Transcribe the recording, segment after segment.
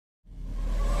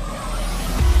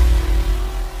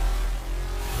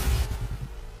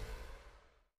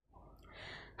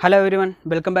Hello everyone,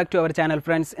 welcome back to our channel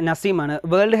friends. Naseem ആണ്.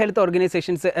 World Health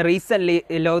Organizations recently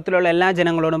ലോകത്തിലുള്ള എല്ലാ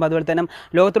ജനങ്ങളോടും അതുപോലെ തന്നെ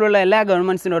ലോകത്തിലുള്ള എല്ലാ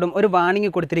ഗവൺമെന്റ്സിനോടും ഒരു വാർണിംഗ്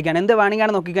കൊടുത്തിരിക്കുകയാണ്. എന്ത് വാർണിംഗ്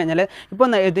ആണ് നോക്കിക്കഴിഞ്ഞാൽ ഇപ്പോൾ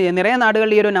നിറയെ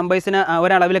നാടുകളിൽ ഈ ഒരു നമ്പേഴ്സിനെ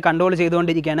ഒരളവിൽ കൺട്രോൾ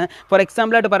ചെയ്തുകൊണ്ടിരിക്കുകയാണ്. ഫോർ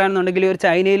എക്സാമ്പിൾ ആയിട്ട് പറയുകയാണെന്നുണ്ടെങ്കിൽ ഒരു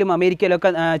ചൈനയിലും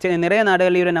അമേരിക്കയിലൊക്കെ നിറയെ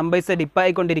നാടുകളിൽ ഈ ഒരു നമ്പേഴ്സ്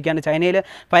ഡിപ്പായിക്കൊണ്ടിരിക്കുകയാണ്. ചൈനയിൽ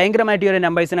ഭയങ്കരമായിട്ട് ഈ ഒരു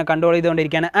നമ്പേഴ്സിനെ കൺട്രോൾ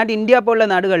ചെയ്തുകൊണ്ടിരിക്കുകയാണ്. ആൻഡ് ഇന്ത്യ പോലുള്ള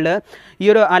നാടുകളിൽ ഈ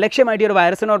ഒരു അലക്ഷ്യമായിട്ട് ഈ ഒരു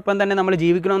വൈറസിനോടൊപ്പം തന്നെ നമ്മൾ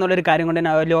ജീവിക്കണമെന്നുള്ളൊരു കാര്യം കൊണ്ട്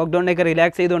തന്നെ ലോക്ക്ഡൗണിലേക്ക്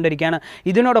റിലാക്സ് ചെയ്തുകൊണ്ടിരിക്കുകയാണ്.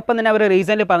 ഇതിനോടൊപ്പം തന്നെ അവർ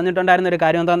റീസെൻ്റ് പറഞ്ഞിട്ടുണ്ടായിരുന്ന ഒരു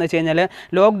കാര്യം എന്താണെന്ന് വെച്ച് കഴിഞ്ഞാൽ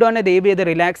ലോക്ക്ഡൗണിനെ ദയവ് ചെയ്ത്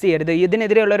റിലാക്സ് ചെയ്യരുത്.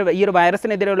 ഇതിനെതിരെയുള്ള ഈ ഒരു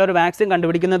വൈറസിനെതിരെയുള്ള ഒരു വാക്സിൻ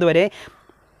കണ്ടുപിടിക്കുന്നത് വരെ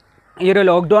ഈ ഒരു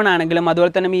ലോക്ക്ഡൗൺ ആണെങ്കിലും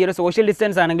അതുപോലെ തന്നെ ഈ ഒരു സോഷ്യൽ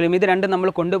ഡിസ്റ്റൻസ് ആണെങ്കിലും ഇത് രണ്ടും നമ്മൾ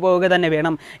കൊണ്ടുപോവുക തന്നെ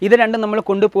വേണം. ഇത് രണ്ടും നമ്മൾ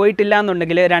കൊണ്ടുപോയിട്ടില്ല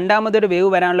എന്നുണ്ടെങ്കിൽ രണ്ടാമതൊരു വേവ്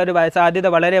വരാനുള്ള ഒരു സാധ്യത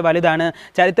വളരെ വലുതാണ്.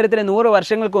 ചരിത്രത്തിൽ 100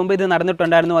 വർഷങ്ങൾക്ക് മുമ്പ് ഇത്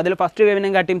നടന്നിട്ടുണ്ടായിരുന്നു. അതിൽ ഫസ്റ്റ്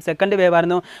വേവിനും കാട്ടിയും സെക്കൻഡ് വേവ്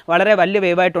ആയിരുന്നു വളരെ വലിയ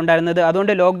വേവായിട്ടുണ്ടായിരുന്നത്.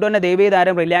 അതുകൊണ്ട് ലോക്ക്ഡൗണിനെ ദയവ് ചെയ്ത്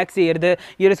ആരും റിലാക്സ് ചെയ്യരുത്.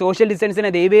 ഈ ഒരു സോഷ്യൽ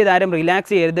ഡിസ്റ്റൻസിനെ ദയവ് ചെയ്ത് ആരും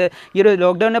റിലാക്സ് ചെയ്യരുത്. ഈ ഒരു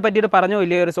ലോക്ക്ഡൗണിനെ പറ്റിയിട്ട് പറഞ്ഞോ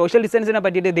ഇല്ല, ഒരു സോഷ്യൽ ഡിസ്റ്റൻസിനെ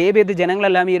പറ്റിയിട്ട് ദയവ് ചെയ്ത്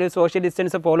ജനങ്ങളെല്ലാം ഈ ഒരു സോഷ്യൽ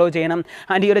ഡിസ്റ്റൻസ് ഫോളോ ചെയ്യണം.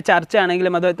 ആൻഡ് ഈ ഒരു ചർച്ച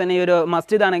ആണെങ്കിലും അതുപോലെ തന്നെ ഈ ഒരു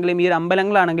മസ്ജിദ് ആണെങ്കിലും ഈ ഒരു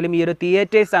അമ്പലങ്ങളാണെങ്കിലും ഈ ഒരു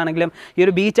തിയേറ്റേഴ്സ് ആണെങ്കിലും ഈ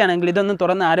ഒരു ബീച്ച് ആണെങ്കിൽ ഇതൊന്നും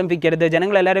തുറന്ന് ആരംഭിക്കരുത്.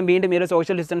 ജനങ്ങളെല്ലാവരും വീണ്ടും ഈ ഒരു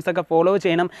സോഷ്യൽ ഡിസ്റ്റൻസ് ഒക്കെ ഫോളോ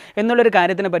ചെയ്യണം എന്നുള്ളൊരു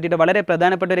കാര്യത്തിനെ പറ്റിയിട്ട് വളരെ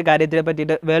പ്രധാനപ്പെട്ട ഒരു കാര്യത്തിനെ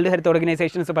പറ്റിയിട്ട് വേൾഡ് ഹെൽത്ത്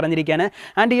ഓർഗനൈസേഷൻസ് പറഞ്ഞിരിക്കുകയാണ്.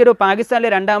 ആൻഡ് ഈ ഒരു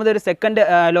പാകിസ്ഥാനിലെ രണ്ടാമതൊരു സെക്കൻഡ്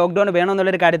ലോക്ക്ഡൗൺ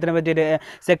വേണമെന്നുള്ളൊരു കാര്യത്തിനെ പറ്റിയിട്ട്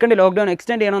സെക്കൻഡ് ലോക്ക്ഡൗൺ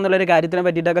എക്സ്റ്റെൻഡ് ചെയ്യണമെന്നുള്ളൊരു കാര്യത്തിനെ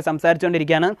പറ്റിയിട്ടൊക്കെ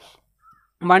സംസാരിച്ചുകൊണ്ടിരിക്കുകയാണ്.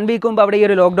 1 വീക്ക് മുമ്പ് അവിടെ ഈ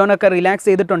ഒരു ലോക്ക്ഡൗൺ ഒക്കെ റിലാക്സ്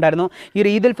ചെയ്തിട്ടുണ്ടായിരുന്നു. ഈ ഒരു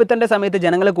ഈദുൽ ഫിത്തറിൻ്റെ സമയത്ത്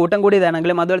ജനങ്ങൾ കൂട്ടം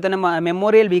കൂടിയതാണെങ്കിലും അതുപോലെ തന്നെ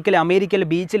മെമ്മോറിയൽ വീക്കിൽ അമേരിക്കയിൽ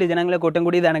ബീച്ചിൽ ജനങ്ങൾ കൂട്ടം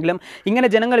കൂടിയതാണെങ്കിലും ഇങ്ങനെ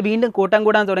ജനങ്ങൾ വീണ്ടും കൂട്ടം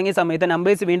കൂടാൻ തുടങ്ങിയ സമയത്ത്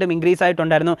നമ്പേഴ്സ് വീണ്ടും ഇൻക്രീസ്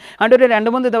ആയിട്ടുണ്ടായിരുന്നു. അതുകൊണ്ട് ഒരു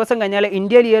 2-3 ദിവസം കഴിഞ്ഞാൽ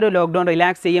ഇന്ത്യയിൽ ഈ ഒരു ലോക്ക്ഡൗൺ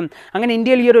റിലാക്സ് ചെയ്യും. അങ്ങനെ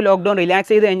ഇന്ത്യയിൽ ഈ ഒരു ലോക്ക്ഡൗൺ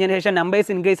റിലാക്സ് ചെയ്ത് കഴിഞ്ഞതിന് ശേഷം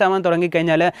നമ്പേഴ്സ് ഇൻക്രീസ് ആവാൻ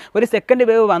തുടങ്ങിക്കഴിഞ്ഞാൽ ഒരു സെക്കൻഡ്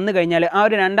വേവ് വന്നു കഴിഞ്ഞാൽ ആ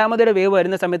ഒരു രണ്ടാമതൊരു വേവ്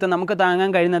വരുന്ന സമയത്ത് നമുക്ക്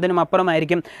താങ്ങാൻ കഴിയുന്നതിനും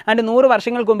അപ്പുറമായിരിക്കും. ആൻഡ് 100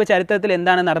 വർഷങ്ങൾക്ക് മുമ്പ് ചരിത്രത്തിൽ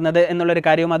എന്താണ് നടന്നത് എന്നുള്ളൊരു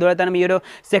കാര്യവും അതുപോലെ തന്നെ ഈ ഒരു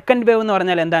സെക്കൻഡ് വേവ് എന്ന്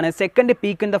പറഞ്ഞാൽ എന്താണ്, സെക്കൻഡ്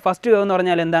പീക്കിൻ്റെ ഫസ്റ്റ് വേവ് എന്ന്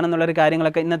പറഞ്ഞാൽ എന്താണെന്നുള്ളൊരു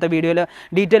കാര്യങ്ങളൊക്കെ ഇന്നത്തെ വീഡിയോയിൽ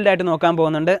ഡീറ്റെയിൽഡ് ആയിട്ട് നോക്കാൻ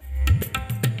പോകുന്നുണ്ട്.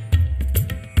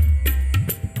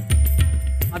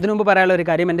 അതിനുമുമ്പ് പറയാനുള്ള ഒരു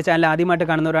കാര്യം, എൻ്റെ ചാനൽ ആദ്യമായിട്ട്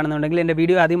കാണുന്നവരാണെന്നുണ്ടെങ്കിൽ എൻ്റെ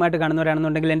വീഡിയോ ആദ്യമായിട്ട്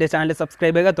കാണുന്നവരാണെന്നുണ്ടെങ്കിൽ എൻ്റെ ചാനൽ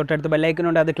സബ്സ്ക്രൈബ് ചെയ്യുക, തൊട്ടടുത്ത്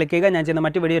ബെല്ലൈക്കനുണ്ട് അത് ക്ലിക്ക് ചെയ്യുക. ഞാൻ ചെയ്യുന്ന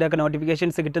മറ്റ് വീഡിയോയിലൊക്കെ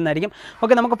നോട്ടിഫിക്കേഷൻസ് കിട്ടുന്നതായിരിക്കും.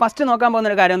 ഓക്കെ, നമുക്ക് ഫസ്റ്റ് നോക്കാൻ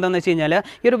പോകുന്ന ഒരു കാര്യം എന്താണെന്ന് വെച്ച് കഴിഞ്ഞാൽ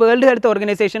ഈ ഒരു വേൾഡ് ഹെൽത്ത്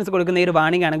ഓർഗനൈസേഷൻസ് കൊടുക്കുന്ന ഈ ഒരു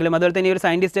വാർണിംഗ് ആണെങ്കിലും അതുപോലെ തന്നെ ഈ ഒരു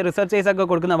സയൻറ്റിസ്റ്റ് റിസർച്ചേഴ്സ് ഒക്കെ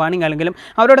കൊടുക്കുന്ന വാർണിംഗ് ആണെങ്കിലും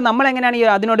അവരോട് നമ്മൾ എങ്ങനെയാണ്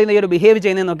അതിനോട് ഈ ഒരു ബിഹേവ്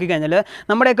ചെയ്യുന്നത് നോക്കിക്കഴിഞ്ഞാൽ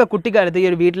നമ്മുടെയൊക്കെ കുട്ടിക്കാലത്ത് ഈ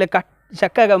ഒരു വീട്ടിലെ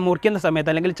ചക്ക മുറിക്കുന്ന സമയത്ത്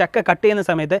അല്ലെങ്കിൽ ചക്ക കട്ട് ചെയ്യുന്ന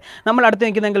സമയത്ത് നമ്മൾ അടുത്ത്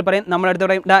നിൽക്കുന്നെങ്കിൽ പറയും, നമ്മളടുത്ത്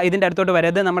പറയും ഇതിൻ്റെ അടുത്തോട്ട്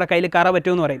വരരുത്, നമ്മുടെ കയ്യിൽ കറ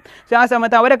പറ്റുമെന്ന് പറയും. പക്ഷേ ആ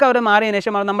സമയത്ത് അവർ മാറിയതിന്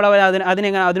ശേഷം നമ്മൾ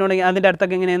അതിനോട് അതിൻ്റെ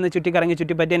അടുത്തൊക്കെ ഇങ്ങനെയൊന്ന് ചുറ്റി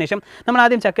പറ്റിയതിന് ശേഷം നമ്മൾ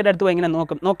ആദ്യം ചക്കയുടെ അടുത്ത് പോയി ഇങ്ങനെ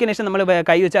നോക്കിയതിന് ശേഷം നമ്മൾ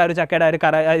കൈ വെച്ച ആ ഒരു ചക്കയുടെ ഒരു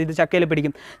കറ ഇത് ചക്കയിൽ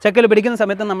പിടിക്കുന്ന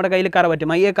സമയത്ത് നമ്മുടെ കയ്യിൽ കറ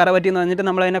പറ്റും. ഈ കറ പറ്റിയെന്ന് പറഞ്ഞിട്ട്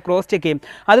നമ്മൾ അതിനെ ക്രോസ് ചെക്ക് ചെയ്യും.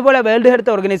 അതുപോലെ വേൾഡ്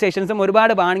ഹെൽത്ത് ഓർഗനൈസേഷൻസും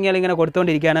ഒരുപാട് വാർണിങ്ങുകൾ ഇങ്ങനെ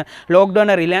കൊടുത്തുകൊണ്ടിരിക്കുകയാണ്.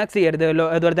 ലോക്ക്ഡൗണിനെ റിലാക്സ് ചെയ്യരുത്,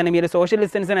 അതുപോലെ തന്നെ ഈ ഒരു സോഷ്യൽ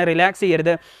ഡിസ്റ്റൻസിനെ റിലാക്സ്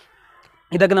ചെയ്യരുത്.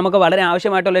 ഇതൊക്കെ നമുക്ക് വളരെ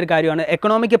ആവശ്യമായിട്ടുള്ളൊരു കാര്യമാണ്.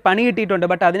 എക്കണോമിക്ക് പണി കിട്ടിയിട്ടുണ്ട്.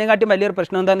 ബട്ട് അതിനെക്കാട്ടും വലിയൊരു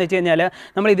പ്രശ്നം എന്താണെന്ന് വെച്ച് കഴിഞ്ഞാൽ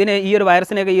നമ്മൾ ഈ ഒരു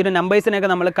വൈറസിനെയൊക്കെ ഈ ഒരു നമ്പേഴ്സിനെയൊക്കെ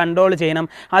നമ്മൾ കൺട്രോൾ ചെയ്യണം.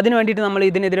 അതിന് വേണ്ടിയിട്ട് നമ്മൾ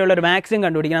ഇതിനെതിരെയുള്ള ഒരു വാക്സിൻ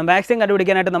കണ്ടുപിടിക്കണം. വാക്സിൻ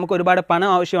കണ്ടുപിടിക്കാനായിട്ട് നമുക്ക് ഒരുപാട് പണം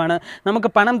ആവശ്യമാണ്.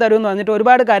 നമുക്ക് പണം തരുമെന്ന് പറഞ്ഞിട്ട്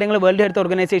ഒരുപാട് കാര്യങ്ങൾ വേൾഡ് ഹെൽത്ത്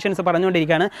ഓർഗനൈസേഷൻസ്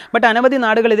പറഞ്ഞുകൊണ്ടിരിക്കുകയാണ്. ബട്ട് അനവധി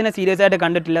നാടുകൾ ഇതിനെ സീരിയസ് ആയിട്ട്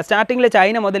കണ്ടിട്ടില്ല. സ്റ്റാർട്ടിങ്ങിൽ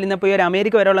ചൈന മുതൽ ഇന്നിപ്പോൾ ഈ ഒരു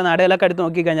അമേരിക്ക വരെയുള്ള നാടുകളൊക്കെ എടുത്ത്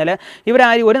നോക്കിക്കഴിഞ്ഞാൽ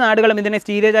ഒരു നാടുകളും ഇതിനെ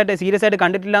സീരിയസ് ആയിട്ട്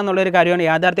കണ്ടിട്ടില്ല എന്നുള്ളൊരു കാര്യമാണ്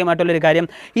യാഥാർത്ഥ്യമായിട്ടുള്ളൊരു കാര്യം.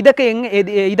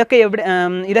 ഇതൊക്കെ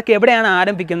എവിടെയാണ്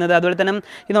ആരംഭിക്കുന്നത്? അതുപോലെ തന്നെ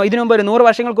ഇതിനു മുമ്പ് ഒരു 100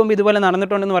 വർഷങ്ങൾക്ക് മുമ്പ് ഇതുപോലെ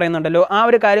നടന്നിട്ടുണ്ടെന്ന് പറയുന്നുണ്ടല്ലോ. ആ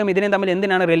ഒരു കാര്യം ഇതിനെയും തമ്മിൽ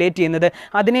എന്തിനാണ് റിലേറ്റ് ചെയ്യുന്നത്,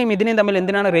 ഇതിനെയും തമ്മിൽ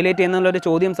എന്തിനാണ് റിലേറ്റ് ചെയ്യുന്നതിനുള്ളൊരു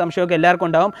ചോദ്യം സംശയമൊക്കെ എല്ലാവർക്കും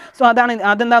ഉണ്ടാവും. സോ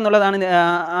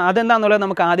അതെന്താണെന്നുള്ളത്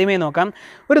നമുക്ക് ആദ്യമേ നോക്കാം.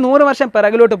 ഒരു 100 വർഷം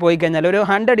പിറകിലോട്ട് പോയി കഴിഞ്ഞാൽ, ഒരു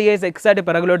 100 years എക്സാക്ട്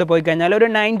പിറകിലോട്ട് പോയി കഴിഞ്ഞാൽ ഒരു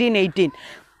 1918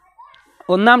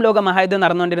 ഒന്നാം ലോക മഹായുദ്ധം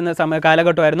നടന്നുകൊണ്ടിരുന്ന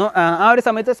കാലഘട്ടമായിരുന്നു. ആ ഒരു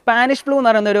സമയത്ത് സ്പാനിഷ് ഫ്ലൂ എന്ന്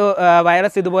പറയുന്നൊരു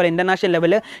വൈറസ് ഇതുപോലെ ഇൻ്റർനാഷണൽ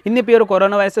ലെവൽ ഇന്നിപ്പോൾ ഈ ഒരു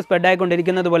കൊറോണ വൈറസ് സ്പ്രെഡ്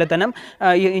ആയിക്കൊണ്ടിരിക്കുന്നത് പോലെ തന്നെ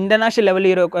ഈ ഇൻ്റർനാഷണൽ ലെവലിൽ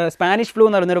ഈ ഒരു സ്പാനിഷ് ഫ്ലൂ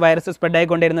എന്ന് പറയുന്നൊരു വൈറസ് സ്പ്രെഡ്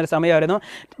ആയിക്കൊണ്ടിരുന്ന ഒരു സമയമായിരുന്നു.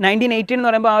 1918 എന്ന്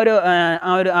പറയുമ്പോൾ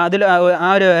ആ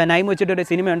ഒരു നൈം വെച്ചിട്ടൊരു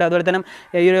സിനിമയുണ്ട്. അതുപോലെ തന്നെ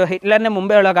ഈ ഒരു ഹിറ്റ്ലറിന്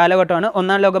മുമ്പേ ഉള്ള കാലഘട്ടമാണ്.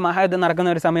 ഒന്നാം ലോക മഹായുദ്ധം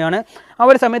നടക്കുന്ന ഒരു സമയമാണ്. ആ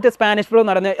ഒരു സമയത്ത് സ്പാനിഷ് ഫ്ലൂ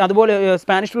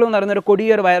എന്ന് പറയുന്നൊരു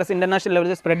കൊടിയൊരു വൈറസ് ഇൻ്റർനാഷണൽ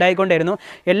ലെവലിൽ സ്പ്രെഡ് ആയിക്കൊണ്ടിരുന്നു.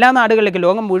 എല്ലാ നാടുകളിലേക്കും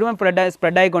ലോകം മുഴുവൻ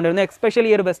സ്പ്രെഡ് ആയിക്കൊണ്ടിരുന്നു. എക്സ്പെഷ്യലി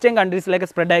ഈ ഒരു വെസ്റ്റേൺ കൺട്രീസിലേക്ക്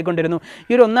സ്പ്രെഡ് ആയിക്കൊണ്ടിരുന്നു.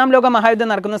 ഈ ഒരു ഒന്നാം ലോക മഹായുദ്ധം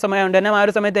നടക്കുന്ന സമയമുണ്ട് തന്നെ. ആ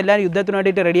ഒരു സമയത്ത് എല്ലാവരും യുദ്ധത്തിന്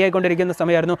വേണ്ടിയിട്ട് റെഡി ആയിക്കൊണ്ടിരിക്കുന്ന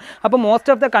സമയമായിരുന്നു. അപ്പോൾ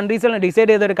മോസ്റ്റ് ഓഫ് ദ കൺട്രീസിൽ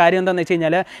ഡിസൈഡ് ചെയ്ത ഒരു കാര്യം എന്താണെന്ന് വെച്ച്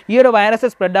കഴിഞ്ഞാൽ ഈ ഒരു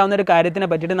വൈറസ് സ്പ്രെഡ് ആവുന്ന ഒരു കാര്യത്തിനെ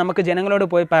പറ്റിയിട്ട് നമുക്ക് ജനങ്ങളോട്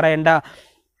പോയി പറയേണ്ട.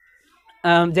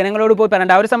 ആ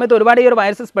ഒരു സമയത്ത് ഒരുപാട് ഈ ഒരു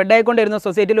വൈറസ് സ്പ്രെഡ് ആയിക്കൊണ്ടിരുന്നു.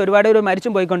 സൊസൈറ്റിയിൽ ഒരുപാട് ഒരു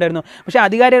മരിച്ചും പോയിക്കൊണ്ടിരുന്നു. പക്ഷേ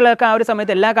അധികാരികളൊക്കെ ആ ഒരു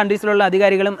സമയത്ത് എല്ലാ കൺട്രീസിലുള്ള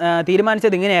അധികാരികളും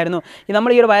തീരുമാനിച്ചത് ഇങ്ങനെയായിരുന്നു,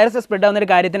 നമ്മൾ ഈ ഒരു വൈറസ് സ്പ്രെഡ് ആവുന്ന ഒരു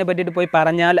കാര്യത്തിനെ പറ്റിയിട്ട് പോയി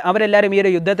പറഞ്ഞാൽ അവരെല്ലാവരും ഈ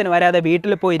ഒരു യുദ്ധത്തിന് വരാതെ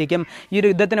വീട്ടിൽ പോയിരിക്കും. ഈ ഒരു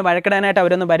യുദ്ധത്തിന് വഴക്കിടാനായിട്ട്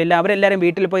അവരൊന്നും വരില്ല. അവരെല്ലാവരും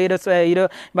വീട്ടിൽ പോയി ഈ ഒരു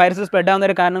വൈറസ് സ്പ്രെഡ് ആവുന്ന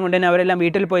ഒരു കാരണം കൊണ്ട് തന്നെ അവരെല്ലാം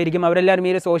വീട്ടിൽ പോയിരിക്കും. അവരെല്ലാവരും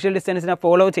ഈ ഒരു സോഷ്യൽ ഡിസ്റ്റൻസിനെ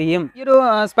ഫോളോ ചെയ്യും. ഈ ഒരു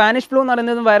സ്പാനിഷ് ഫ്ലൂ എന്ന്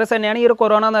പറയുന്നത് വൈറസ് തന്നെയാണ്. ഈ ഒരു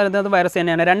കൊറോണ എന്ന് പറയുന്നത് വൈറസ്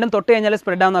തന്നെയാണ്. രണ്ടും തൊട്ട് കഴിഞ്ഞാൽ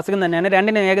സ്പ്രെഡ് ആവുന്ന അസുഖം തന്നെയാണ്.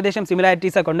 രണ്ടിനും ഏകദേശം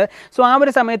സിമിലാരിറ്റീസ് ഒക്കെ ഉണ്ട്. സോ ആ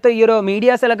ഒരു സമയത്ത് ഈ ഒരു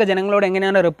മീഡിയാസിലൊക്കെ ജനങ്ങളോട്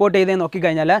എങ്ങനെയാണ് റിപ്പോർട്ട് ചെയ്തതെന്ന്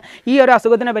നോക്കിക്കഴിഞ്ഞാൽ ഈ ഒരു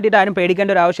അസുഖത്തിനെ പറ്റിയിട്ട് ആരും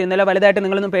പേടിക്കേണ്ട ഒരു ആവശ്യമൊന്നുമില്ല, വലുതായിട്ട്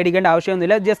നിങ്ങളൊന്നും പേടിക്കേണ്ട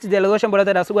ആവശ്യമൊന്നുമില്ല. ജസ്റ്റ് ജലദോഷം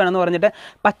പോലത്തെ ഒരു അസുഖമാണെന്ന് പറഞ്ഞിട്ട്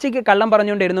പച്ചയ്ക്ക് കള്ളം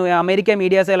പറഞ്ഞുകൊണ്ടിരുന്നു. അമേരിക്കൻ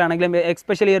മീഡിയാസിലാണെങ്കിലും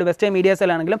എസ്പെഷ്യലി ഒരു വെസ്റ്റേൺ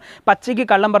മീഡിയാസിലാണെങ്കിലും പച്ചയ്ക്ക്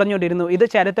കള്ളം പറഞ്ഞുകൊണ്ടിരുന്നു. ഇത്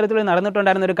ചരിത്രത്തിൽ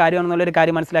നടന്നിട്ടുണ്ടായിരുന്ന ഒരു കാര്യമാണെന്നുള്ളൊരു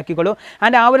കാര്യം മനസ്സിലാക്കിക്കോളൂ.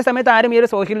 ആൻഡ് ആ ഒരു സമയത്ത് ആരും ഈ ഒരു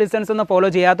സോഷ്യൽ ഡിസ്റ്റൻസ് ഒന്നും ഫോളോ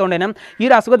ചെയ്യാത്തതുകൊണ്ട് തന്നെ ഈ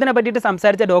ഒരു അസുഖത്തിനെ പറ്റിയിട്ട്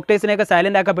സംസാരിച്ച ഡോക്ടേഴ്സിനെയൊക്കെ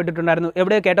സൈലൻ്റ് ആക്കപ്പെട്ടിട്ടുണ്ടായിരുന്നു.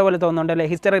 എവിടെയോ കേട്ട പോലെ തോന്നുന്നുണ്ടല്ലേ,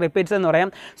 ഹിസ്റ്ററി റിപ്പീറ്റ്സ് എന്ന്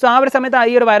പറയാം. സോ ആ ഒരു സമയത്ത്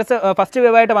ഈ ഒരു വൈറസ് ഫസ്റ്റ്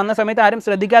വേവായിട്ട് വന്ന സമയത്ത് ആരും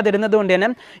ശ്രദ്ധിക്കാതിരുന്നത് കൊണ്ട് തന്നെ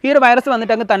ഈ ഒരു വൈറസ്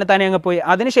വന്നിട്ട് അങ്ങ് തന്നെ അങ്ങ് പോയി.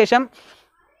 അതിനുശേഷം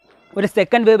ഒരു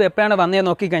സെക്കൻഡ് വേവ് എപ്പോഴാണ് വന്നതെന്ന്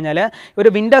നോക്കിക്കഴിഞ്ഞാൽ ഒരു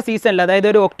വിൻ്റർ സീസണിൽ, അതായത്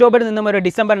ഒരു ഒക്ടോബറിൽ നിന്നും ഒരു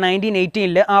ഡിസംബർ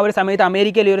 1918 ആ ഒരു സമയത്ത്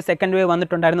അമേരിക്കയിൽ ഒരു സെക്കൻഡ് വേവ്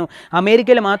വന്നിട്ടുണ്ടായിരുന്നു.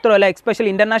 അമേരിക്കയിൽ മാത്രമല്ല, എക്സ്പെഷ്യലി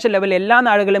ഇൻ്റർനാഷണൽ ലെവലിൽ എല്ലാ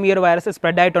നാടുകളിലും ഈ ഒരു വൈറസ്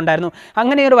സ്പ്രെഡ് ആയിട്ടുണ്ടായിരുന്നു.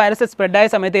 അങ്ങനെ ഈ ഒരു വൈറസ് സ്പ്രെഡായ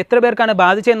സമയത്ത് എത്ര പേർക്കാണ്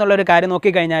ബാധിച്ചതെന്നുള്ളൊരു കാര്യം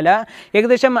നോക്കിക്കഴിഞ്ഞാൽ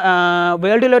ഏകദേശം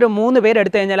വേൾഡിലൊരു 3 പേര്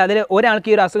എടുത്തു കഴിഞ്ഞാൽ അതിൽ ഒരാൾക്ക്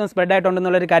ഈ ഒരു അസുഖം സ്പ്രെഡ്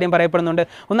ആയിട്ടുണ്ടെന്നുള്ളൊരു കാര്യം പറയപ്പെടുന്നുണ്ട്.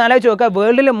 ഒന്ന് ആലോചിച്ച് നോക്കുക,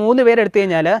 വേൾഡിൽ 3 പേര് എടുത്തു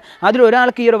കഴിഞ്ഞാൽ അതിൽ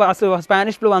ഒരാൾക്ക് ഈ ഒരു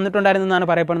സ്പാനിഷ് ഫ്ലൂ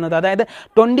വന്നിട്ടുണ്ടായിരുന്നെന്നാണ് പറയപ്പെടുന്നത്. അതായത്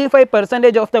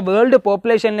 25% ഓഫ് ദ വേൾഡ്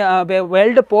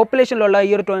പോപ്പുലേഷനിലുള്ള ഈ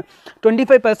ഒരു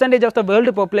 25% ഓഫ് ദ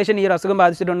വേൾഡ് പോപ്പുലേഷൻ ഈ ഒരു അസുഖം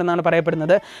ബാധിച്ചിട്ടുണ്ടെന്നാണ്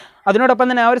പറയപ്പെടുന്നത്. അതിനോടൊപ്പം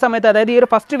തന്നെ ആ ഒരു സമയത്ത്, അതായത് ഈ ഒരു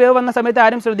ഫസ്റ്റ് വേവ് വന്ന സമയത്ത്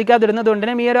ആരും ശ്രദ്ധിക്കാതിരുന്നത് കൊണ്ട്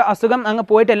തന്നെ ഈ ഒരു അസുഖം അങ്ങ്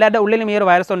പോയിട്ട് എല്ലാവരുടെ ഉള്ളിലും ഈ ഒരു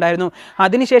വൈറസ് ഉണ്ടായിരുന്നു.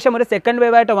 അതിനുശേഷം ഒരു സെക്കൻഡ്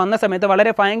വേവ് ആയിട്ട് വന്ന സമയത്ത്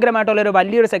വളരെ ഭയങ്കരമായിട്ടുള്ള ഒരു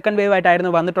വലിയൊരു സെക്കൻഡ് വേവ്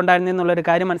ആയിട്ടായിരുന്നു വന്നിട്ടുണ്ടായിരുന്നു എന്നുള്ളൊരു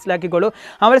കാര്യം മനസ്സിലാക്കിക്കോളൂ.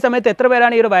 ആ ഒരു സമയത്ത് എത്ര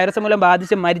പേരാണ് ഈ ഒരു വൈറസ് മൂലം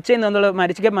ബാധിച്ച്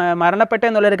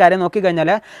മരണപ്പെട്ടെന്നുള്ളൊരു കാര്യം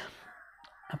നോക്കിക്കഴിഞ്ഞാൽ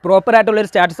പ്രോപ്പറായിട്ടുള്ളൊരു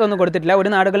സ്റ്റാറ്റസ് ഒന്നും കൊടുത്തിട്ടില്ല. ഒരു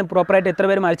നാടുകളും പ്രോപ്പറായിട്ട് എത്ര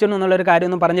പേര് മരിച്ചു എന്നുള്ളൊരു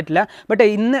കാര്യമൊന്നും പറഞ്ഞിട്ടില്ല. ബട്ട്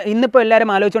ഇന്നിപ്പോൾ എല്ലാവരും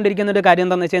ആലോചിച്ചുകൊണ്ടിരിക്കുന്ന ഒരു കാര്യം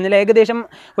എന്താണെന്ന് വെച്ച് കഴിഞ്ഞാൽ ഏകദേശം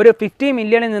ഒരു 50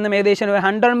 മില്യണിൽ നിന്നും ഏകദേശം ഒരു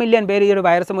 100 മില്യൺ പേര് ഈ ഒരു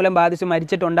വൈറസ് മൂലം ബാധിച്ച്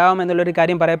മരിച്ചിട്ടുണ്ടാവും എന്നുള്ളൊരു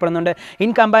കാര്യം പറയപ്പെടുന്നുണ്ട്.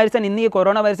 ഇൻ കമ്പാരിസൺ ഇന്ന് ഈ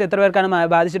കൊറോണ വൈറസ് എത്ര പേർക്കാണ്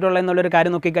ബാധിച്ചിട്ടുള്ളത് എന്നുള്ളൊരു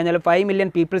കാര്യം നോക്കിക്കഴിഞ്ഞാൽ 5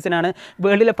 മില്യൺ പീപ്പിൾസിനാണ്,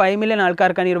 വേൾഡിലെ 5 മില്യൺ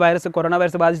ആൾക്കാർക്കാണ് ഈ ഒരു കൊറോണ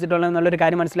വൈറസ് ബാധിച്ചിട്ടുള്ളത് എന്നുള്ളൊരു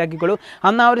കാര്യം മനസ്സിലാക്കിക്കോളൂ.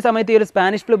 അന്ന് ആ ഒരു സമയത്ത് ഈ ഒരു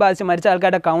സ്പാനിഷ് ഫ്ലൂ ബാധിച്ച് മരിച്ച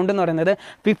ആൾക്കാരുടെ കൗണ്ട് എന്ന് പറയുന്നത്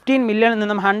 15 മില്യണിൽ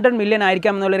നിന്നും 100 മില്യൺ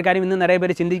ആയിരിക്കാം എന്നുള്ളൊരു കാര്യം ഇന്ന് നിറയെ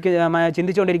പേര്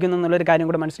ചിന്തിച്ചുകൊണ്ടിരിക്കുന്നു എന്നുള്ളൊരു കാര്യം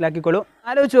കൂടെ മനസ്സിലാക്കിക്കോളൂ.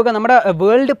 ആലോചിച്ച് നോക്കുക, നമ്മുടെ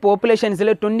വേൾഡ് പോപ്പുലേഷൻസിൽ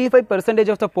 25%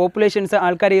 ഓഫ് ദ പോപ്പുലേഷൻസ്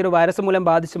ആൾക്കാർ ഈ ഒരു വൈറസ് മൂലം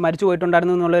ബാധിച്ച് മരിച്ചു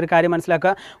പോയിട്ടുണ്ടായിരുന്നു എന്നുള്ളൊരു കാര്യം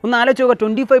മനസ്സിലാക്കുക. ഒന്ന് ആലോചിച്ച് നോക്കുക,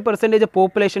 25%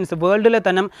 പോപ്പുലേഷൻസ്, വേൾഡിലെ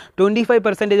തന്നെ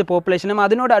 25% പോപ്പുലേഷനും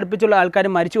അതിനോട് അടുപ്പിച്ചുള്ള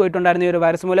ആൾക്കാരും മരിച്ചു പോയിട്ടുണ്ടായിരുന്നു, ഈ ഒരു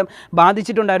വൈറസ് മൂലം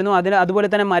ബാധിച്ചിട്ടുണ്ടായിരുന്നു, അതുപോലെ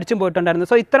തന്നെ മരിച്ചും പോയിട്ടുണ്ടായിരുന്നു.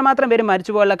 സോ ഇത്രമാത്രം പേര്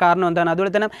മരിച്ചു പോകാനുള്ള കാരണം എന്താണ്?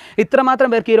 അതുപോലെ തന്നെ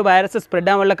ഇത്രമാത്രം പേർക്ക് ഈ ഒരു വൈറസ്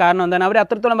സ്പ്രെഡ് ആവാനുള്ള കാരണം എന്താണ്? അവർ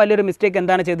അത്രത്തോളം വലിയൊരു മിസ്റ്റേക്ക്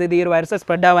എന്താണ് ചെയ്തത് ഈ ഒരു വൈറസ്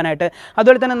സ്പ്രെഡ് ആവാനായിട്ട്?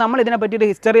 അതുപോലെ തന്നെ നമ്മൾ ഇതിനെ പറ്റിയിട്ട്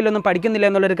ഹിസ്റ്ററിയിലൊന്നും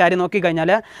പഠിക്കുന്നില്ല എന്നുള്ളൊരു കാര്യം നോക്കിക്കഴിഞ്ഞാൽ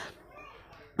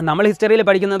നമ്മൾ ഹിസ്റ്ററിയിൽ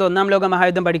പഠിക്കുന്നത് 1-ാം ലോക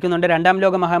മഹായുദ്ധം പഠിക്കുന്നുണ്ട്, 2-ാം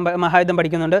ലോക മഹായുദ്ധം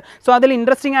പഠിക്കുന്നുണ്ട്. സോ അതിൽ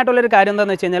ഇൻട്രസ്റ്റിംഗ് ആയിട്ടുള്ളൊരു കാര്യം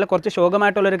എന്താണെന്ന് വെച്ച് കഴിഞ്ഞാൽ കുറച്ച്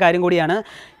ശോകമായിട്ടുള്ളൊരു കാര്യം കൂടിയാണ്.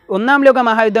 1-ാം ലോക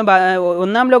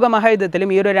മഹായുദ്ധത്തിലും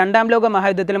ഈ ഒരു 2-ാം ലോക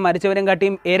മഹായുദ്ധത്തിലും മരിച്ചവരും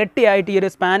കാട്ടിയും ഇരട്ടിയായിട്ട് ഈ ഒരു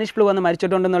സ്പാനിഷ് ഫ്ലൂ വന്ന്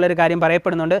മരിച്ചിട്ടുണ്ടെന്നുള്ളൊരു കാര്യം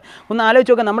പറയപ്പെടുന്നുണ്ട്. ഒന്ന്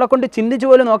ആലോചിച്ച് നോക്കുക, നമ്മളെ കൊണ്ട് ചിന്തിച്ച്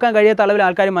പോലും നോക്കാൻ കഴിയാത്ത അളവിൽ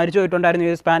ആൾക്കാർ മരിച്ചു പോയിട്ടുണ്ടായിരുന്നു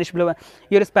ഈ ഒരു സ്പാനിഷ്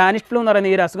ഫ്ലൂ എന്ന്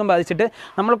പറയുന്ന ഈ ഒരു അസുഖം ബാധിച്ചിട്ട്.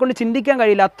 നമ്മളെ കൊണ്ട് ചിന്തിക്കാൻ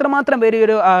കഴിയില്ല, അത്രമാത്രം പേര് ഈ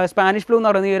ഒരു സ്പാനിഷ് ഫ്ലൂ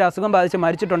എന്ന് പറയുന്ന ഈ ഒരു അസുഖം ബാധിച്ച്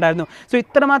മരിച്ചിട്ടുണ്ടായിരുന്നു. സോ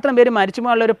ഇത്രമാത്രം പേര് മരിച്ചു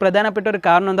പോകാനുള്ള ഒരു പ്രധാനപ്പെട്ട ഒരു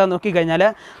കാരണം എന്താണെന്ന് നോക്കിക്കഴിഞ്ഞാൽ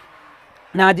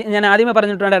ഞാൻ ആദ്യമേ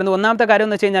പറഞ്ഞിട്ടുണ്ടായിരുന്നു. ഒന്നാമത്തെ കാര്യം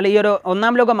എന്ന് വെച്ച് കഴിഞ്ഞാൽ ഈ ഒരു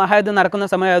 1-ാം ലോക മഹായുദ്ധം നടക്കുന്ന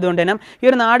സമയമായതുകൊണ്ട് തന്നെ ഈ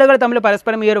ഒരു നാടുകൾ തമ്മിൽ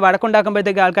പരസ്പരം ഈ ഒരു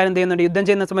വഴക്കുണ്ടാക്കുമ്പോഴത്തേക്ക് ആൾക്കാർ എന്ത് ചെയ്യുന്നുണ്ട്, യുദ്ധം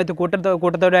ചെയ്യുന്ന സമയത്ത്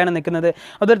കൂട്ടത്തോടെയാണ് നിൽക്കുന്നത്.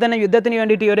 അതുപോലെ തന്നെ യുദ്ധത്തിന്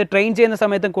വേണ്ടിയിട്ട് ഈ ഒരു ട്രെയിൻ ചെയ്യുന്ന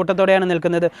സമയത്തും കൂട്ടത്തോടെയാണ്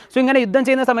നിൽക്കുന്നത്. സോ ഇങ്ങനെ യുദ്ധം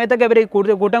ചെയ്യുന്ന സമയത്തൊക്കെ അവർ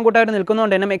കൂട്ടമായിട്ട്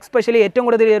നിൽക്കുന്നതുകൊണ്ട് തന്നെ എക്സ്പെഷ്യലി ഏറ്റവും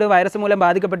കൂടുതൽ ഈ ഒരു വൈറസ് മൂലം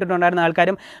ബാധിക്കപ്പെട്ടിട്ടുണ്ടായിരുന്ന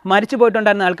ആൾക്കാരും മരിച്ചു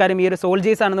പോയിട്ടുണ്ടായിരുന്ന ആൾക്കാരും ഈ ഒരു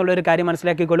സോൾജേഴ്സ് ആണെന്നുള്ളൊരു കാര്യം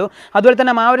മനസ്സിലാക്കിക്കോളൂ. അതുപോലെ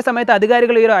തന്നെ ആ ഒരു സമയത്ത്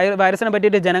അധികാരികൾ ഈ ഒരു വൈറസിനെ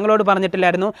പറ്റിയിട്ട് ജനങ്ങളോട്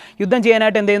പറഞ്ഞിട്ടില്ലായിരുന്നു, യുദ്ധം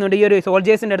ചെയ്യാനായിട്ട് എന്ത് ചെയ്യുന്നുണ്ട് ഈ ഒരു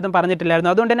സോൾജേഴ്സിൻ്റെ അടുത്തും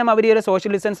പറഞ്ഞിട്ടില്ലായിരുന്നു. അതുകൊണ്ട് തന്നെ അവർ ഈ ഒരു സോഷ്യൽ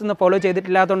ഡിസ്റ്റൻസ് ഒന്നും ഫോളോ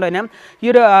ചെയ്തിട്ടില്ലാത്തതുകൊണ്ട് തന്നെ ഈ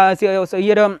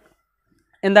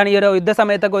ഒരു യുദ്ധ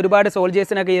സമയത്തൊക്കെ ഒരുപാട്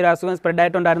സോൾജേഴ്സിനൊക്കെ ഈ ഒരു അസുഖം സ്പ്രെഡ്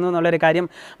ആയിട്ടുണ്ടായിരുന്നു എന്നുള്ളൊരു കാര്യം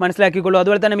മനസ്സിലാക്കിക്കൊള്ളൂ.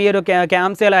 അതുപോലെ തന്നെ ഈ ഒരു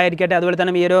ക്യാമ്പ്സുകളായിരിക്കട്ടെ, അതുപോലെ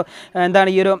തന്നെ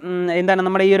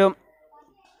നമ്മുടെ ഈ ഒരു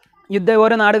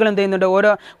ഓരോ നാടുകൾ എന്ത് ചെയ്യുന്നുണ്ട്,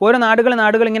 ഓരോ നാടുകൾ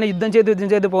ഇങ്ങനെ യുദ്ധം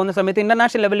ചെയ്ത് പോകുന്ന സമയത്ത്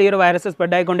ഇൻ്റർനാഷണൽ ലെവലിൽ ഈ ഒരു വൈറസ്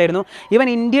സ്പ്രെഡ് ആയിക്കൊണ്ടിരുന്നു. ഈവൻ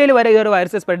ഇന്ത്യയിൽ വരെ ഈ ഒരു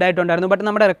വൈറസ് സ്പ്രെഡ് ആയിട്ടുണ്ടായിരുന്നു. ബട്ട്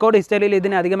നമ്മുടെ റെക്കോർഡ് ഹിസ്റ്ററിയിൽ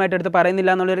ഇതിനെ അധികമായിട്ട് എടുത്ത് പറയുന്നില്ല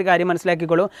എന്നുള്ളൊരു കാര്യം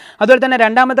മനസ്സിലാക്കിക്കോളൂ. അതുപോലെ തന്നെ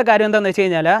രണ്ടാമത്തെ കാര്യം എന്താണെന്ന് വെച്ച്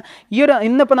കഴിഞ്ഞാൽ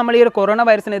ഇന്നിപ്പോൾ നമ്മൾ ഈ ഒരു കൊറോണ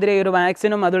വൈറസിനെതിരെ ഈ ഒരു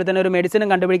വാക്സിനും അതുപോലെ തന്നെ ഒരു മെഡിസിനും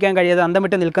കണ്ടുപിടിക്കാൻ കഴിയാതെ അന്തം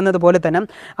വിട്ട് നിൽക്കുന്നത് പോലെ തന്നെ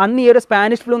അന്ന് ഈ ഒരു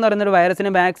സ്പാനിഷ് ഫ്ലൂ എന്ന് പറയുന്നൊരു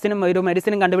വൈറസിനും വാക്സിനും ഒരു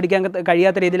മെഡിസിനും കണ്ടുപിടിക്കാൻ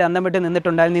കഴിയാത്ത രീതിയിൽ അന്തം വിട്ട്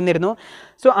നിന്നിരുന്നു.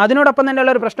 സോ അതിനോടൊപ്പം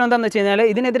തന്നെയുള്ള ഒരു പ്രശ്നം എന്താണെന്ന് വെച്ച് കഴിഞ്ഞാൽ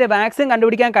ഇതിനെതിരെ വാക്സിൻ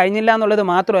കണ്ടുപിടിക്കാൻ കഴിഞ്ഞില്ല എന്നുള്ളത്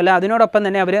മാത്രമല്ല, അതിനോടൊപ്പം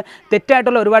തന്നെ അവർ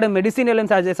തെറ്റായിട്ടുള്ള ഒരുപാട് മെഡിസിനുകളും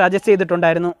സജസ്റ്റ്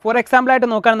ചെയ്തിട്ടുണ്ടായിരുന്നു. ഫോർ എക്സാമ്പിൾ ആയിട്ട്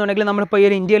നോക്കുകയാണെന്നുണ്ടെങ്കിൽ നമ്മളിപ്പോൾ ഈ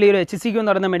ഒരു ഇന്ത്യയിൽ ഈ ഒരു HCQ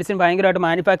എന്ന് പറയുന്ന മെഡിസിൻ ഭയങ്കരമായിട്ട്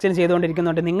മാനുഫാക്ചർ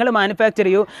ചെയ്തുകൊണ്ടിരിക്കുന്നുണ്ട്. നിങ്ങൾ മാനുഫാക്ചർ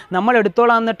ചെയ്യൂ, നമ്മൾ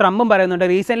എടുത്തോളാമെന്ന് ട്രംപും പറയുന്നുണ്ട്.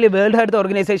 റീസെൻ്റ്ലി വേൾഡ് ഹെൽത്ത്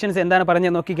ഓർഗനൈസേഷൻസ് എന്താണ്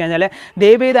പറഞ്ഞത് നോക്കിക്കഴിഞ്ഞാൽ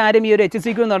ദയവേത് ആരും ഈ ഒരു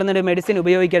HCQ എന്ന് പറയുന്നൊരു മെഡിസിൻ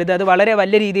ഉപയോഗിക്കരുത്, അത് വളരെ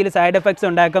വലിയ രീതിയിൽ സൈഡ് എഫക്ട്സ്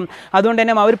ഉണ്ടാക്കും. അതുകൊണ്ട്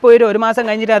തന്നെ അവരിപ്പോൾ ഒരു മാസം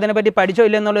കഴിഞ്ഞിട്ട് അതിനെപ്പറ്റി പഠിച്ചോ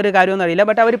ഇല്ലെന്നുള്ളൊരു കാര്യമൊന്നും അറിയില്ല.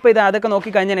 ബട്ട് അവരിപ്പോൾ അതൊക്കെ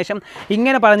നോക്കിക്കഴിഞ്ഞ ശേഷം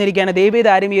ഇങ്ങനെ പറഞ്ഞിരിക്കുകയാണ്,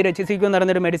 ദയവേത് ആരും ഈ ഒരു HCQ എന്ന്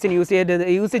പറയുന്നൊരു മെഡിസിൻ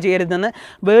യൂസ് ചെയ്യരുതെന്ന്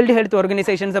വേൾഡ് ഹെൽത്ത്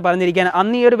ഓർഗനൈസേഷൻസ് സമയത്ത് പറഞ്ഞിരിക്കുകയാണ്.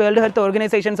 അന്ന് ഈ ഒരു വേൾഡ് ഹെൽത്ത്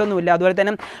ഓർഗനൈസേഷൻസ് ഒന്നുമില്ല. അതുപോലെ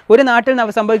തന്നെ ഒരു നാട്ടിൽ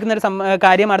സംഭവിക്കുന്ന ഒരു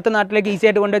കാര്യം അടുത്ത നാട്ടിലേക്ക് ഈസി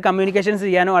ആയിട്ട് കൊണ്ട് കമ്മ്യൂണിക്കേഷൻസ്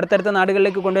ചെയ്യാനോ അടുത്തടുത്ത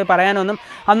നാടുകളിലേക്ക് കൊണ്ടുപോയി പറയാനോ ഒന്നും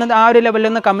അന്ന് ആ ഒരു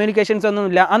ലെവലിലൊന്നും കമ്മ്യൂണിക്കേഷൻസ് ഒന്നും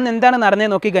ഇല്ല. അന്ന് എന്താണ്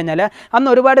നടന്നത് നോക്കിക്കഴിഞ്ഞാൽ അന്ന്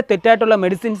ഒരുപാട് തെറ്റായിട്ടുള്ള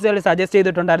മെഡിസിൻസുകൾ സജസ്റ്റ്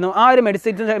ചെയ്തിട്ടുണ്ടായിരുന്നു. ആ ഒരു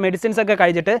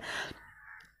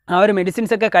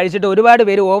മെഡിസിൻസ് ഒക്കെ കഴിച്ചിട്ട് ഒരുപാട്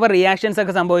പേര് ഓവർ റിയാക്ഷൻസ്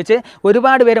ഒക്കെ സംഭവിച്ച്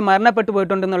ഒരുപാട് പേര് മരണപ്പെട്ടു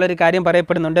പോയിട്ടുണ്ടെന്നുള്ളൊരു കാര്യം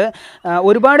പറയപ്പെടുന്നുണ്ട്.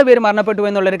 ഒരുപാട് പേര് മരണപ്പെട്ടു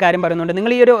പോയെന്നുള്ളൊരു കാര്യം പറയുന്നുണ്ട്.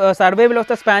 നിങ്ങൾ ഈ ഒരു survival of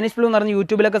the Spanish flu എന്ന് പറഞ്ഞ്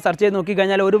യൂട്യൂബിലൊക്കെ സെർച്ച് ചെയ്ത്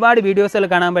നോക്കിക്കഴിഞ്ഞാൽ ഒരുപാട് വീഡിയോസുകൾ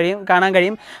കാണാൻ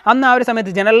കഴിയും. അന്ന് ആ ഒരു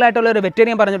സമയത്ത് ജനറലായിട്ടുള്ള ഒരു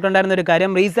വെറ്ററിയൻ പറഞ്ഞിട്ടുണ്ടായിരുന്ന ഒരു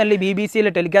കാര്യം റീസെൻ്റ്ലി BBC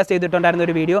ടെലികാസ്റ്റ് ചെയ്തിട്ടുണ്ടായിരുന്ന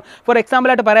ഒരു വീഡിയോ. ഫോർ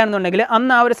എക്സാമ്പിളായിട്ട് പറയുകയാണെന്നുണ്ടെങ്കിൽ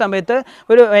അന്ന് ആ ഒരു സമയത്ത്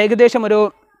ഏകദേശം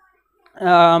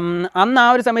അന്ന് ആ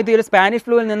ഒരു സമയത്ത് ഈ ഒരു സ്പാനിഷ്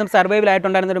ഫ്ലൂവിൽ നിന്നും സർവൈവൽ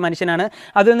ആയിട്ടുണ്ടായിരുന്ന ഒരു മനുഷ്യനാണ്.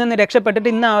 അതിൽ നിന്ന് രക്ഷപ്പെട്ടിട്ട്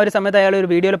ഇന്ന് ആ ഒരു സമയത്ത് അയാൾ ഒരു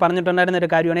വീഡിയോയിൽ പറഞ്ഞിട്ടുണ്ടായിരുന്ന ഒരു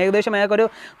കാര്യമാണ്. ഏകദേശം അയാൾക്കൊരു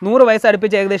 100 വയസ്സ്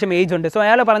അടുപ്പിച്ച് ഏകദേശം ഏജ് ഉണ്ട്. സോ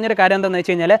അയാൾ പറഞ്ഞൊരു കാര്യം എന്താണെന്ന്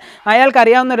വെച്ച് കഴിഞ്ഞാൽ അയാൾക്ക്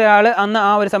അറിയാവുന്ന ഒരാൾ അന്ന്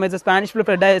ആ ഒരു സമയത്ത് സ്പാനിഷ് ഫ്ലൂ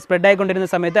സ്പ്രെഡ് ആയിക്കൊണ്ടിരുന്ന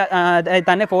സമയത്ത്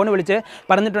തന്നെ ഫോൺ വിളിച്ച്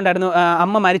പറഞ്ഞിട്ടുണ്ടായിരുന്നു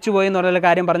അമ്മ മരിച്ചുപോയി എന്നുള്ള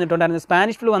കാര്യം പറഞ്ഞിട്ടുണ്ടായിരുന്നു.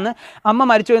 സ്പാനിഷ് ഫ്ലൂ വന്ന് അമ്മ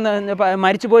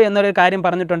മരിച്ചുപോയി എന്നൊരു കാര്യം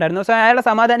പറഞ്ഞിട്ടുണ്ടായിരുന്നു. സോ അയാളെ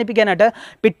സമാധാനിപ്പിക്കാനായിട്ട്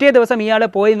പിറ്റേ ദിവസം ഇയാൾ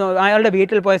അയാളുടെ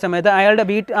വീട്ടിൽ പോയ സമയത്ത്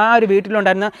ആ ഒരു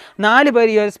വീട്ടിലുണ്ടായിരുന്ന 4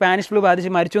 പേര് ഈ ഒരു സ്പാനിഷ് ഫ്ലൂ ബാധിച്ച്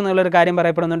മരിച്ചു എന്നുള്ളൊരു കാര്യം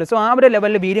പറയപ്പെടുന്നുണ്ട്. സോ ആ ഒരു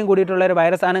ലെവലിൽ വീര്യം കൂടിയിട്ടുള്ള ഒരു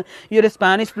വൈറസാണ് ഈ ഒരു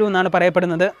സ്പാനിഷ് ഫ്ലൂ എന്നാണ്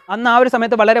പറയപ്പെടുന്നത്. അന്ന് ആ ഒരു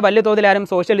സമയത്ത് വളരെ വലിയ തോതിൽ ആരും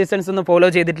സോഷ്യൽ ഡിസ്റ്റൻസ് ഒന്നും ഫോളോ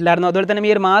ചെയ്തിട്ടില്ലായിരുന്നു. അതുപോലെ തന്നെ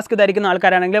ഈ ഒരു മാസ്ക് ധരിക്കുന്ന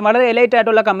ആൾക്കാരാണെങ്കിലും വളരെ എലൈറ്റ്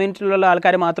ആയിട്ടുള്ള കമ്മ്യൂണിറ്റിയിലുള്ള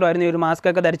ആൾക്കാർ മാത്രമായിരുന്നു ഈ ഒരു മാസ്ക്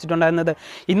ഒക്കെ ധരിച്ചിട്ടുണ്ടായിരുന്നത്.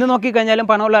 ഇന്ന് നോക്കിക്കഴിഞ്ഞാലും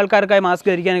പണമുള്ള ആൾക്കാർക്കായി മാസ്ക്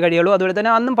ധരിക്കാൻ കഴിയുള്ളൂ. അതുപോലെ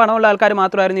തന്നെ അന്നും പണമുള്ള ആൾക്കാർ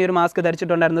മാത്രമായിരുന്നു ഈ ഒരു മാസ്ക്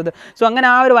ധരിച്ചിട്ടുണ്ടായിരുന്നത്. സോ അങ്ങനെ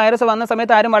ആ ഒരു വൈറസ് വന്ന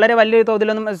സമയത്ത് ആരും വളരെ വലിയ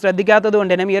തോതിലൊന്നും ശ്രദ്ധിക്കാത്തത്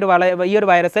കൊണ്ട് തന്നെ ഈ ഒരു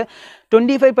virus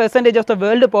 25% of the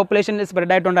world population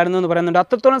spread ആയിട്ടുണ്ടായിരുന്നു എന്ന് പറയുന്നുണ്ട്.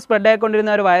 അത്രത്തോളം സ്പ്രെഡ്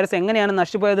ആയിക്കൊണ്ടിരുന്ന ഒരു വൈറസ് എങ്ങനെയാണ്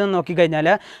നഷ്ടപ്പോയതെന്ന് നോക്കിക്കഴിഞ്ഞാൽ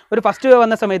ഒരു ഫസ്റ്റ് വേവ്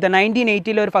വന്ന സമയത്ത്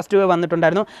 1980 ഒരു ഫസ്റ്റ് വേവ്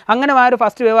വന്നിട്ടുണ്ടായിരുന്നു. അങ്ങനെ ആ ഒരു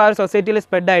ഫസ്റ്റ് വേവ് ആ ഒരു സൊസൈറ്റിയിൽ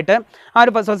സ്പ്രെഡായിട്ട്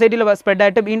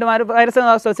വീണ്ടും ആ ഒരു വൈറസ്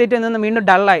സൊസൈറ്റിയിൽ നിന്ന് വീണ്ടും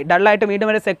ഡള്ളായിട്ട് വീണ്ടും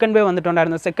ഒരു സെക്കൻഡ് വേവ്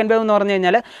വന്നിട്ടുണ്ടായിരുന്നു. സെക്കൻഡ് വേവ് എന്ന് പറഞ്ഞു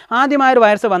കഴിഞ്ഞാൽ ആദ്യം ആ ഒരു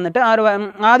വൈറസ് വന്നിട്ട്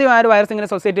ആദ്യം ആ ഒരു വൈറസ് ഇങ്ങനെ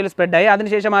സൊസൈറ്റിയിൽ സ്പ്രെഡായി.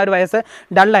 അതിനുശേഷം ആ ഒരു വൈറസ്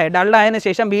ഡള്ളായതിനു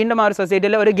ശേഷം വീണ്ടും ആ ഒരു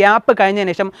സൊസൈറ്റിയിൽ ഒരു ഗ്യാപ്പ്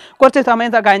കഴിഞ്ഞതിന് ശേഷം കുറച്ച്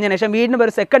സമയം കഴിഞ്ഞതിന് ശേഷം വീണ്ടും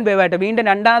ഒരു സെക്കൻഡ് വേവ് ആയിട്ട് വീണ്ടും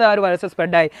രണ്ടാമത് ആ ഒരു വൈറസ്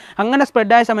സ്പ്രെഡായി. അങ്ങനെ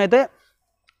സ്പ്രെഡായ സമയത്ത്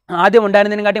ആദ്യം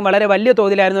ഉണ്ടായിരുന്നതിനെക്കാട്ടിയും വളരെ വലിയ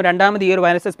തോതിലായിരുന്നു രണ്ടാമത് ഈ ഒരു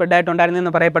വൈറസ് സ്പ്രെഡ്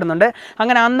ആയിട്ടുണ്ടായിരുന്നെന്ന് പറയപ്പെടുന്നുണ്ട്.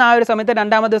 അങ്ങനെ അന്ന് ആ ഒരു സമയത്ത്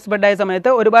രണ്ടാമത് സ്പ്രെഡായ സമയത്ത്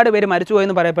ഒരുപാട് പേര്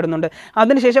മരിച്ചുപോയെന്ന് പറയപ്പെടുന്നുണ്ട്.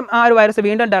 അതിനുശേഷം ആ ഒരു വൈറസ്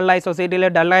വീണ്ടും സൊസൈറ്റിയിൽ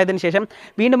ഡള്ളായതിനു ശേഷം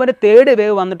വീണ്ടും ഒരു തേർഡ്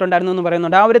വേവ് വന്നിട്ടുണ്ടായിരുന്നു എന്ന്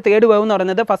പറയുന്നുണ്ട്. ആ ഒരു തേർഡ് വേവ് എന്ന്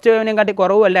പറയുന്നത് ഫസ്റ്റ് വേവിനെയും കാട്ടി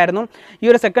കുറവും അല്ലായിരുന്നു, ഈ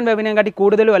ഒരു സെക്കൻഡ് വേവിനെയും കാട്ടി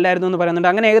കൂടുതലും അല്ലായിരുന്നു എന്ന് പറയുന്നുണ്ട്.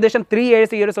 അങ്ങനെ ഏകദേശം 3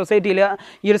 years ഈ ഒരു സൊസൈറ്റിയിൽ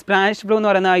ഈ ഒരു സ്പാനിഷ് ഫ്ലൂ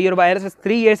എന്ന് പറയുന്ന ഈ ഒരു വൈറസ്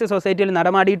 3 years സൊസൈറ്റിയിൽ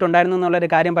നടമാടിയിട്ടുണ്ടായിരുന്നു എന്നുള്ളൊരു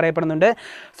കാര്യം പറയപ്പെടുന്നുണ്ട്.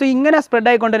 സോ ഇങ്ങനെ സ്പ്രെഡ്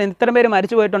ആയിക്കൊണ്ട് ഇത്രയും പേര്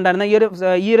മരിച്ചു പോയിട്ടുണ്ടായിരുന്ന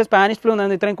ഈ ഒരു സ്പാനിഷ് ഫ്ലൂ എന്ന്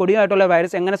പറയുന്നത് ഇത്രയും കൊടിയായിട്ടുള്ള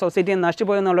വൈറസ് എങ്ങനെ സൊസൈറ്റിയിൽ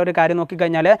നഷ്ടപ്പോയെന്നുള്ളൊരു കാര്യം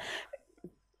നോക്കിക്കഴിഞ്ഞാൽ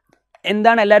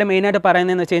എന്താണ് എല്ലാവരും മെയിനായിട്ട്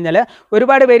പറയുന്നതെന്ന് വെച്ച് കഴിഞ്ഞാൽ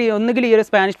ഒരുപാട് പേര് ഒന്നുകിൽ ഈ ഒരു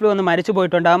സ്പാനിഷ് ഫ്ലൂ ഒന്ന് മരിച്ചു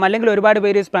പോയിട്ടുണ്ടാകും, അല്ലെങ്കിൽ ഒരുപാട്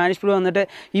പേര് സ്പാനിഷ് ഫ്ലൂ വന്നിട്ട്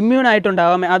ഇമ്മ്യൂൺ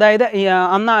ആയിട്ടുണ്ടാകും. അതായത്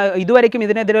അന്ന് ഇതുവരെയും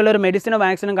ഇതിനെതിരെയുള്ള ഒരു മെഡിസിനോ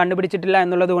വാക്സിനോ കണ്ടുപിടിച്ചിട്ടില്ല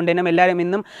എന്നുള്ളത് കൊണ്ട് തന്നെ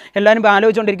എല്ലാവരും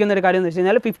ആലോചിച്ചുകൊണ്ടിരിക്കുന്ന ഒരു കാര്യം എന്ന് വെച്ച്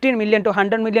കഴിഞ്ഞാൽ 15 million to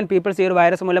 100 million പീപ്പിൾസ് ഈ ഒരു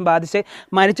വൈറസ് മൂലം ബാധിച്ച്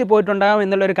മരിച്ചു പോയിട്ടുണ്ടാകും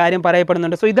എന്നുള്ളൊരു കാര്യം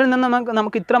പറയപ്പെടുന്നുണ്ട്. സോ ഇതിൽ നിന്ന്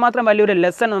നമുക്ക് ഇത്രമാത്രം വലിയൊരു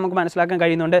ലെസൺ നമുക്ക് മനസ്സിലാക്കാൻ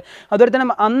കഴിയുന്നുണ്ട്. അതുപോലെ തന്നെ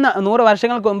അന്ന് 100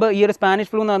 വർഷങ്ങൾക്ക് മുമ്പ് ഈ ഒരു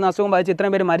സ്പാനിഷ് ഫ്ലൂ എന്ന അസുഖം ബാധിച്ച്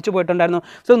ഇത്രയും പേര് മരിച്ചു പോയിട്ടുണ്ടായിരുന്നു.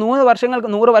 സോ 100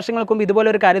 വർഷങ്ങൾക്ക് മുമ്പ്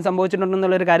ഇതുപോലൊരു കാര്യം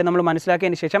സംഭവിച്ചിട്ടുണ്ടെന്നുള്ളൊരു കാര്യം നമ്മൾ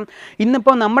മനസ്സിലാക്കിയതിന് ശേഷം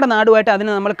ഇന്നിപ്പോൾ നമ്മുടെ നാടുമായിട്ട്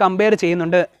അതിനെ നമ്മൾ കമ്പയർ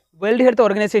ചെയ്യുന്നുണ്ട്. വേൾഡ് ഹെൽത്ത്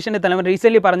ഓർഗനൈസേഷൻ്റെ തലവൻ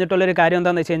റീസെൻ്റ്ലി പറഞ്ഞിട്ടുള്ളൊരു കാര്യം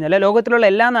എന്താണെന്ന് വെച്ച് കഴിഞ്ഞാൽ ലോകത്തിലുള്ള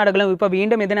എല്ലാ നാടുകളും ഇപ്പോൾ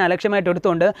വീണ്ടും ഇതിനെ അലക്ഷ്യമായിട്ട്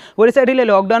എടുത്തുകൊണ്ട് ഒരു സൈഡിൽ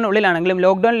ലോക്ക്ഡൗണിലാണെങ്കിലും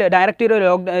ലോക്ക്ഡൗണിൽ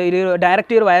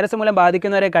ഡയറക്റ്റ് ഒരു വൈറസ് മൂലം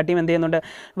ബാധിക്കുന്നവരെ കാട്ടിയും എന്ത് ചെയ്യുന്നുണ്ട്,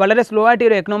 വളരെ സ്ലോ ആയിട്ട്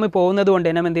ഒരു എക്കണോമി പോകുന്നത് കൊണ്ട്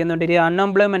തന്നെ എന്ത് ചെയ്യുന്നുണ്ട്, ഈ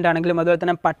അൺഎംപ്ലോയ്മെൻറ്റ് ആണെങ്കിലും അതുപോലെ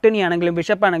തന്നെ പട്ടിണിയാണെങ്കിലും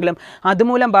വിശപ്പാണെങ്കിലും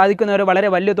അതുമൂലം ബാധിക്കുന്നവർ വളരെ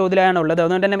വലിയ തോതിലാണ് ഉള്ളത്.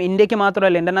 അതുകൊണ്ട് തന്നെ ഇന്ത്യക്ക്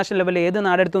മാത്രമല്ല ഇൻ്റർനാഷണൽ ലെവലിൽ ഏത്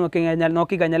നാടെടുത്ത്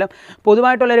നോക്കിക്കഴിഞ്ഞാലും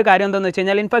പൊതുവായിട്ടുള്ളൊരു കാര്യം എന്താണെന്ന് വെച്ച്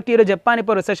കഴിഞ്ഞാൽ ഇൻഫാക്ട് ഈ ഒരു ജപ്പാൻ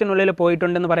ഇപ്പോൾ റിസഷനുള്ളിൽ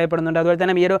പോയിട്ടുണ്ടെന്ന് പറയപ്പെടുന്നുണ്ട്. അതുപോലെ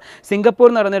തന്നെ ഈ ഒരു സിംഗപ്പൂർ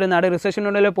എന്ന് പറയുന്നൊരു നാട്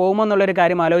റിസഷനുള്ളിൽ എന്നുള്ളൊരു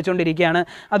കാര്യം ആലോചിച്ചുകൊണ്ടിരിക്കുകയാണ്.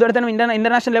 അതുപോലെ തന്നെ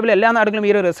ഇന്റർനാഷണൽ ലെവലിൽ എല്ലാ നാടുകളും ഈ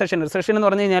ഒരു റിസഷൻ എന്ന്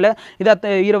പറഞ്ഞു കഴിഞ്ഞാൽ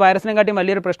ഈ ഒരു വൈറസിനെക്കാട്ടിയും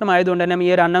വലിയൊരു പ്രശ്നമായതുകൊണ്ട് തന്നെ ഈ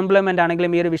ഒരു അൺഎംപ്ലോയ്മെൻറ്റ്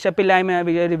ആണെങ്കിലും ഈ ഒരു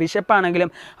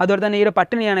വിശപ്പാണെങ്കിലും അതുപോലെ തന്നെ ഈ ഒരു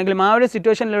പട്ടിണിയാണെങ്കിലും ആ ഒരു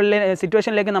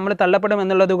സിറ്റുവേഷനിലേക്ക് നമ്മൾ തള്ളപ്പെടും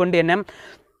എന്നുള്ളത് കൊണ്ട് തന്നെ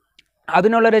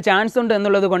അതിനുള്ളൊരു ചാൻസ് ഉണ്ട്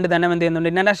എന്നുള്ളത് കൊണ്ട് തന്നെ എന്ത് ചെയ്യുന്നുണ്ട്,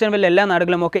 ഇൻ്റർനാഷണൽ ലെവലിൽ എല്ലാ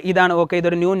നാടുകളും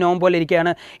ഇതൊരു ന്യൂ നോം പോലെ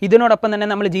ഇരിക്കുകയാണ്, ഇതിനോടൊപ്പം തന്നെ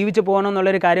നമ്മൾ ജീവിച്ചു പോകണം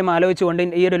എന്നുള്ളൊരു കാര്യം ആലോചിച്ചുകൊണ്ട്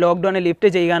ഈ ഒരു ലോക്ക്ഡൗണിൽ ലിഫ്റ്റ്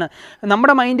ചെയ്യുകയാണ്.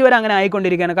 നമ്മുടെ മൈൻഡ് വരെ അങ്ങനെ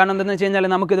ആയിക്കൊണ്ടിരിക്കുകയാണ്. കാരണം എന്താണെന്ന് വെച്ച് കഴിഞ്ഞാൽ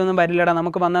നമുക്കിതൊന്നും വരില്ലടാ,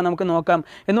 നമുക്ക് വന്നാൽ നമുക്ക് നോക്കാം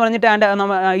എന്ന് പറഞ്ഞിട്ട്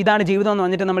ഇതാണ് ജീവിതം എന്ന്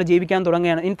പറഞ്ഞിട്ട് നമ്മൾ ജീവിക്കാൻ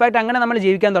തുടങ്ങുകയാണ്. ഇൻഫാക്ട് അങ്ങനെ നമ്മൾ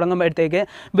ജീവിക്കാൻ തുടങ്ങുമ്പോഴത്തേക്ക്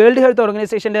വേൾഡ് ഹെൽത്ത്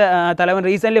ഓർഗനൈസേഷൻ്റെ തലവൻ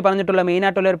റീസെൻ്റ്ലി പറഞ്ഞിട്ടുള്ള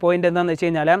മെയിനായിട്ടുള്ള ഒരു പോയിന്റ് എന്താണെന്ന് വെച്ച്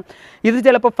കഴിഞ്ഞാൽ ഇത്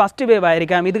ചിലപ്പോൾ ഫസ്റ്റ് വേവ്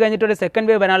ആയിരിക്കാം, ഇത് കഴിഞ്ഞിട്ടൊരു സെക്കൻഡ്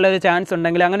വേവ് വരാനുള്ള ഒരു ചാൻസ്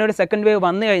ഉണ്ടെങ്കിൽ അങ്ങനെ ഒരു സെക്കൻഡ് വേവ്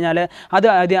വന്നു കഴിഞ്ഞാൽ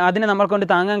അതിനെ നമ്മൾക്കൊണ്ട്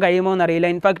താങ്ങാൻ കഴിയുമോ എന്നറിയില്ല.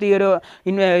 ഇൻഫാക്ട്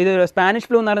ഇതൊരു സ്പാനിഷ്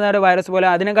ഫ്ലൂ എന്ന് പറയുന്ന ഒരു വൈറസ് പോലെ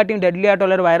അതിനെക്കാട്ടിയും ഡെഡ്ലി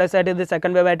ആയിട്ടുള്ള ഒരു വൈറസ് ആയിട്ട് ഇത്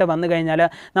സെക്കൻഡ് വേവ് ആയിട്ട് വന്നു കഴിഞ്ഞാൽ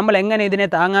നമ്മൾ എങ്ങനെ ഇതിനെ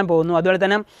താങ്ങാൻ പോകുന്നു. അതുപോലെ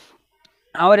തന്നെ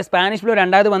ആ ഒരു സ്പാനിഷ് ഫ്ലൂ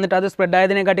രണ്ടാമത് വന്നിട്ട് അത് സ്പ്രെഡ്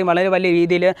ആയതിനെക്കാട്ടിയും വളരെ വലിയ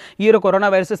രീതിയിൽ ഈ ഒരു കൊറോണ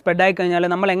വൈറസ് സ്പ്രെഡായി കഴിഞ്ഞാൽ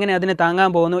നമ്മൾ എങ്ങനെ അതിനെ താങ്ങാൻ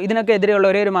പോകുന്നു? ഇതിനൊക്കെ എതിരെയുള്ള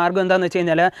ഒരേ ഒരു മാർഗ്ഗം എന്താണെന്ന് വെച്ച്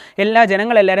കഴിഞ്ഞാൽ എല്ലാ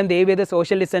ജനങ്ങളെല്ലാവരും ദയവ് ചെയ്ത്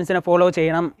സോഷ്യൽ ഡിസ്റ്റൻസിനെ ഫോളോ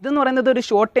ചെയ്യണം. ഇതെന്ന് പറയുന്നത് ഒരു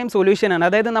ഷോർട്ട് ടൈം സൊല്യൂഷനാണ്.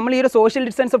 അതായത് നമ്മൾ ഈ ഒരു സോഷ്യൽ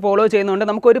ഡിസ്റ്റൻസ് ഫോളോ ചെയ്യുന്നതുകൊണ്ട്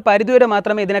നമുക്ക് ഒരു പരിധിവരെ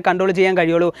മാത്രമേ ഇതിനെ കൺട്രോൾ ചെയ്യാൻ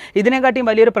കഴിയുള്ളൂ. ഇതിനെക്കാട്ടിയും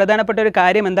വലിയൊരു പ്രധാനപ്പെട്ട ഒരു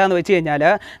കാര്യം എന്താണെന്ന് വെച്ച് കഴിഞ്ഞാൽ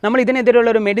നമ്മൾ ഇതിനെതിരെയുള്ള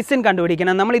ഒരു മെഡിസിൻ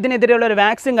കണ്ടുപിടിക്കണം. നമ്മൾ ഇതിനെതിരെയുള്ള ഒരു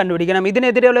വാക്സിൻ കണ്ടുപിടിക്കണം.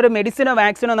 ഇതിനെതിരെയുള്ള ഒരു മെഡിസിനോ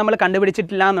വാക്സിനോ നമ്മൾ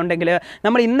കണ്ടുപിടിച്ചിട്ടില്ല എന്നുണ്ടെങ്കിൽ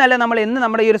നമ്മൾ എന്ന്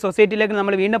നമ്മുടെ ഈ ഒരു സൊസൈറ്റിയിലേക്ക്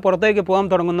നമ്മൾ വീണ്ടും പുറത്തേക്ക് പോകാൻ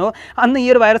തുടങ്ങുന്നു, അന്ന് ഈ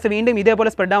ഒരു വൈറസ് വീണ്ടും ഇതേപോലെ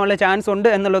സ്പ്രെഡ് ആവാനുള്ള ചാൻസ് ഉണ്ട്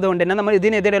എന്നുള്ളത് കൊണ്ട് തന്നെ നമ്മൾ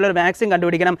ഇതിനെതിരെയുള്ള ഒരു വാക്സിൻ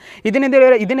കണ്ടുപിടിക്കണം.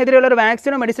 ഇതിനെതിരെയുള്ള ഒരു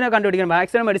വാക്സിനോ മെഡിസിനോ കണ്ടുപിടിക്കണം.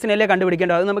 വാക്സിനോ മെഡിസിനല്ലേ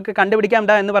കണ്ടുപിടിക്കേണ്ടത്. അത് നമുക്ക്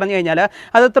കണ്ടുപിടിക്കാണ്ട എന്ന് പറഞ്ഞു കഴിഞ്ഞാൽ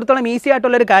അത് അത്രത്തോളം ഈസി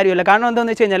ആയിട്ടുള്ളൊരു കാര്യമല്ല. കാരണം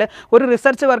എന്താണെന്ന് വെച്ച് കഴിഞ്ഞാൽ ഒരു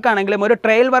റിസർച്ച് വർക്കാണെങ്കിലും ഒരു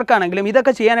ട്രയൽ വർക്കാണെങ്കിലും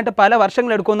ഇതൊക്കെ ചെയ്യാനായിട്ട് പല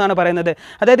വർഷങ്ങൾ എടുക്കുമെന്നാണ് പറയുന്നത്.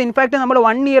 അതായത് ഇൻഫാക്ട് നമ്മൾ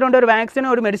 1 ഇയർ കൊണ്ട് ഒരു വാക്സിനോ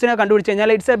ഒരു മെഡിസിനോ കണ്ടുപിടിച്ച്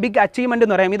കഴിഞ്ഞാൽ ഇറ്റ്സ് എ ബിഗ് അച്ചീവ്മെൻറ്റ്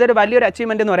എന്ന് പറയാം. ഇതൊരു വലിയൊരു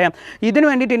അച്ചീവ്മെൻറ്റ് എന്ന് പറയാം. ഇതിന്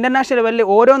വേണ്ടിയിട്ട് ഇൻ്റർനാഷണൽ ലെവലിൽ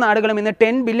ഓരോ നാടുകളും ഇന്ന്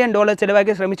 $10 ബില്യൺ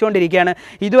ചിലവാക്കി ശ്രമിച്ചുകൊണ്ടിരിക്കുകയാണ്.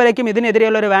 ഇതുവരേക്കും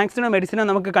ഇതിനെതിരെയുള്ള ഒരു വാക്സിനോ മെഡിസിനോ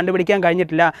നമുക്ക് കണ്ടുപിടിക്കാൻ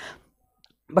കഴിഞ്ഞിട്ടില്ല.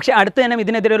 പക്ഷേ അടുത്ത് തന്നെ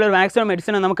ഇതിനെതിരെയുള്ള ഒരു വാക്സിനോ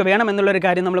മെഡിസിനോ നമുക്ക് വേണം എന്നുള്ളൊരു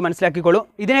കാര്യം നമ്മൾ മനസ്സിലാക്കിക്കോളൂ.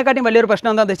 ഇതിനെക്കാട്ടും വലിയൊരു പ്രശ്നം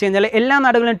എന്താണെന്ന് വെച്ച് കഴിഞ്ഞാൽ എല്ലാ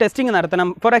നാടുകളിലും ടെസ്റ്റിംഗ് നടത്തണം.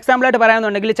 ഫോർ എക്സാമ്പിളായിട്ട്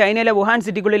പറയുകയാണെന്നുണ്ടെങ്കിൽ ചൈനയിലെ വുഹാൻ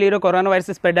സിറ്റിക്കുള്ളിൽ ഈ ഒരു കൊറോണ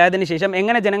വൈറസ് സ്പ്രെഡ് ആയതിനു ശേഷം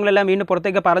എങ്ങനെ ജനങ്ങളെല്ലാം വീണ്ടും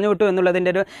പുറത്തേക്ക് പറഞ്ഞു വിട്ടു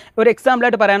എന്നുള്ളതിൻ്റെ ഒരു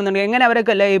എക്സാമ്പിളായിട്ട് പറയുകയാണെന്നുണ്ടെങ്കിൽ എങ്ങനെ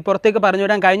അവരൊക്കെ ഈ പുറത്തേക്ക് പറഞ്ഞു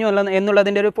വിടാൻ കഴിഞ്ഞു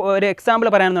എന്നുള്ളതിൻ്റെ ഒരു എക്സാമ്പിൾ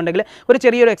പറയുകയാണെന്നുണ്ടെങ്കിൽ ഒരു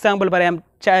ചെറിയൊരു എക്സാമ്പിൾ പറയാം.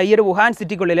 ഈ ഒരു വുഹാൻ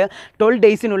സിറ്റിക്കുള്ളിൽ 12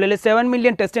 ഡേയ്സിനുള്ളിൽ 7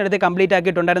 മില്യൺ ടെസ്റ്റ് എടുത്ത് കംപ്ലീറ്റ്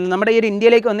ആക്കിയിട്ടുണ്ടായിരുന്നു. നമ്മുടെ ഈ ഒരു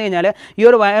ഇന്ത്യയിലേക്ക് വന്നു കഴിഞ്ഞാൽ ഈ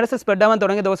ഒരു വൈറസ് സ്പ്രെഡ് ആവാൻ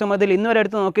തുടങ്ങിയ ദിവസം മുതൽ ഇന്നുവരെ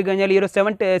എടുത്ത് നോക്കിക്കഴിഞ്ഞാൽ ഈ ഒരു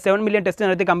 7 മില്യൺ ടെസ്റ്റ്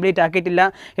നടത്തി കംപ്ലീറ്റ് ആക്കിയിട്ടില്ല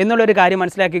എന്നുള്ളൊരു കാര്യം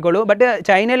മനസ്സിലാക്കിക്കോളൂ. ബട്ട്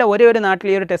ചൈനയിലെ ഒരേ ഒരു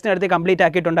നാട്ടിൽ ഈ ഒരു ടെസ്റ്റ് നടത്തി കംപ്ലീറ്റ്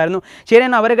ആക്കിയിട്ടുണ്ടായിരുന്നു.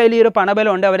 ശരിയാണ്, അവരുടെ കയ്യിൽ ഈ ഒരു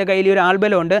പണബലമുണ്ട്, അവരുടെ കയ്യിൽ ഈ ഒരു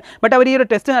ആൾബലമുണ്ട്. ബട്ട് അവർ ഈ ഒരു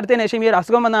ടെസ്റ്റ് നടത്തിയതിന് ശേഷം ഈ ഒരു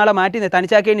അസുഖം വന്ന ആളെ മാറ്റി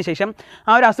തനിച്ചാക്കിയതിന് ശേഷം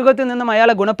ആ ഒരു അസുഖത്തിൽ നിന്നും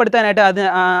അയാളെ ഗുണപ്പെടുത്താനായിട്ട്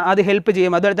അത് ഹെൽപ്പ്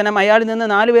ചെയ്യും. അതുപോലെ തന്നെ അയാളിൽ നിന്ന്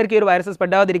 4 പേർക്ക് ഈ ഒരു വൈറസ്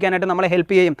സ്പ്രെഡ് ആവാതിരിക്കാനായിട്ട് നമ്മളെ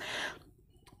ഹെൽപ്പ് ചെയ്യും.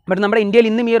 ബട്ട് നമ്മുടെ ഇന്ത്യയിൽ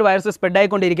ഇന്നും ഈ ഒരു വൈറസ് സ്പ്രെഡ്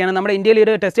ആയിക്കൊണ്ടിരിക്കുകയാണ്. നമ്മുടെ ഇന്ത്യയിൽ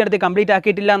ഒരു ടെസ്റ്റ് എടുത്ത് കംപ്ലീറ്റ്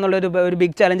ആക്കിയിട്ടില്ല എന്നുള്ളൊരു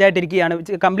ബിഗ് ചലഞ്ചായിട്ടിരിക്കുകയാണ്.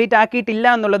 കംപ്ലീറ്റ് ആക്കിയിട്ടില്ല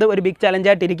എന്നുള്ളത് ഒരു ബിഗ്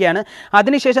ചലഞ്ചായിട്ടിരിക്കുകയാണ്.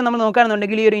 അതിനുശേഷം നമ്മൾ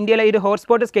നോക്കുകയാണെന്നുണ്ടെങ്കിൽ ഈ ഒരു ഇന്ത്യയിലെ ഈ ഒരു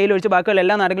ഹോട്ട്സ്പോട്ട് സ്കെയിൽ ഒഴിച്ച് ബാക്കിയുള്ള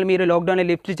എല്ലാ നാടുകളും ഈ ഒരു ലോക്ക്ഡൗണിൽ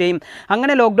ലിഫ്റ്റ് ചെയ്യും.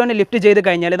 അങ്ങനെ ലോക്ക്ഡൗണിൽ ലിഫ്റ്റ് ചെയ്ത്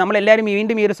കഴിഞ്ഞാൽ നമ്മളെല്ലാവരും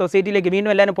വീണ്ടും ഈ ഒരു സൊസൈറ്റിയിലേക്ക്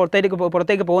വീണ്ടും എല്ലാവരും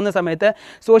പുറത്തേക്ക് പോകുന്ന സമയത്ത്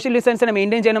സോഷ്യൽ ഡിസ്റ്റൻസിനെ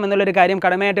മെയിൻറ്റെയിൻ ചെയ്യണം എന്നുള്ളൊരു കാര്യം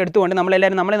കടമയായിട്ട് എടുത്തുകൊണ്ട്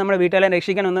നമ്മളെല്ലാവരും നമ്മുടെ വീട്ടുകാരെയും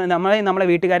രക്ഷിക്കണം, നമ്മളെ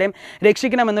വീട്ടുകാരെയും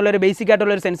രക്ഷിക്കണം എന്നുള്ളൊരു ബേസിക്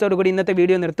ആയിട്ടുള്ള ഒരു സെൻസോട് കൂടി ഇന്നത്തെ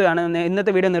വീഡിയോ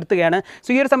നിർത്തുകയാണ്. സോ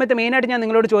ഈ ഒരു സമയത്ത് മെയിനായിട്ട് ഞാൻ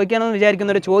നിങ്ങളോട് ചോദിക്കാമെന്ന്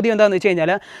വിചാരിക്കുന്ന ഒരു ചോദ്യം എന്താണെന്ന് വെച്ച്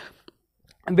കഴിഞ്ഞാൽ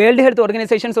വേൾഡ് ഹെൽത്ത്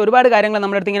ഓർഗനൈസേഷൻസ് ഒരുപാട് കാര്യങ്ങൾ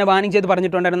നമ്മുടെ അടുത്ത് ഇങ്ങനെ വാണിംഗ് ചെയ്ത്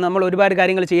പറഞ്ഞിട്ടുണ്ടായിരുന്നു. നമ്മൾ ഒരുപാട്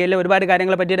കാര്യങ്ങൾ ചെയ്യല്ലേ, ഒരുപാട്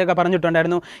കാര്യങ്ങളെ പറ്റിയിട്ടൊക്കെ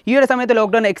പറഞ്ഞിട്ടുണ്ടായിരുന്നു. ഈ ഒരു സമയത്ത്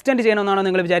ലോക്ക്ഡൗൺ എക്സ്റ്റെൻഡ് ചെയ്യണമെന്നാണോ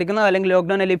നിങ്ങൾ വിചാരിക്കുന്നത്, അല്ലെങ്കിൽ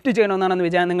ലോക്ക്ഡൗൺ ലിഫ്റ്റ് ചെയ്യണമെന്നാണോ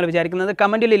നിങ്ങൾ വിചാരിക്കുന്നത്?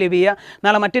 കമൻറ്റിൽ ലീവ് ചെയ്യുക.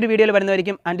 നാളെ മറ്റൊരു വീഡിയോയിൽ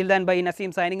വരുന്നതായിരിക്കും. അൻറ്റിൽ than by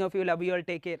Naseem signing off U. Love you all.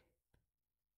 Take care.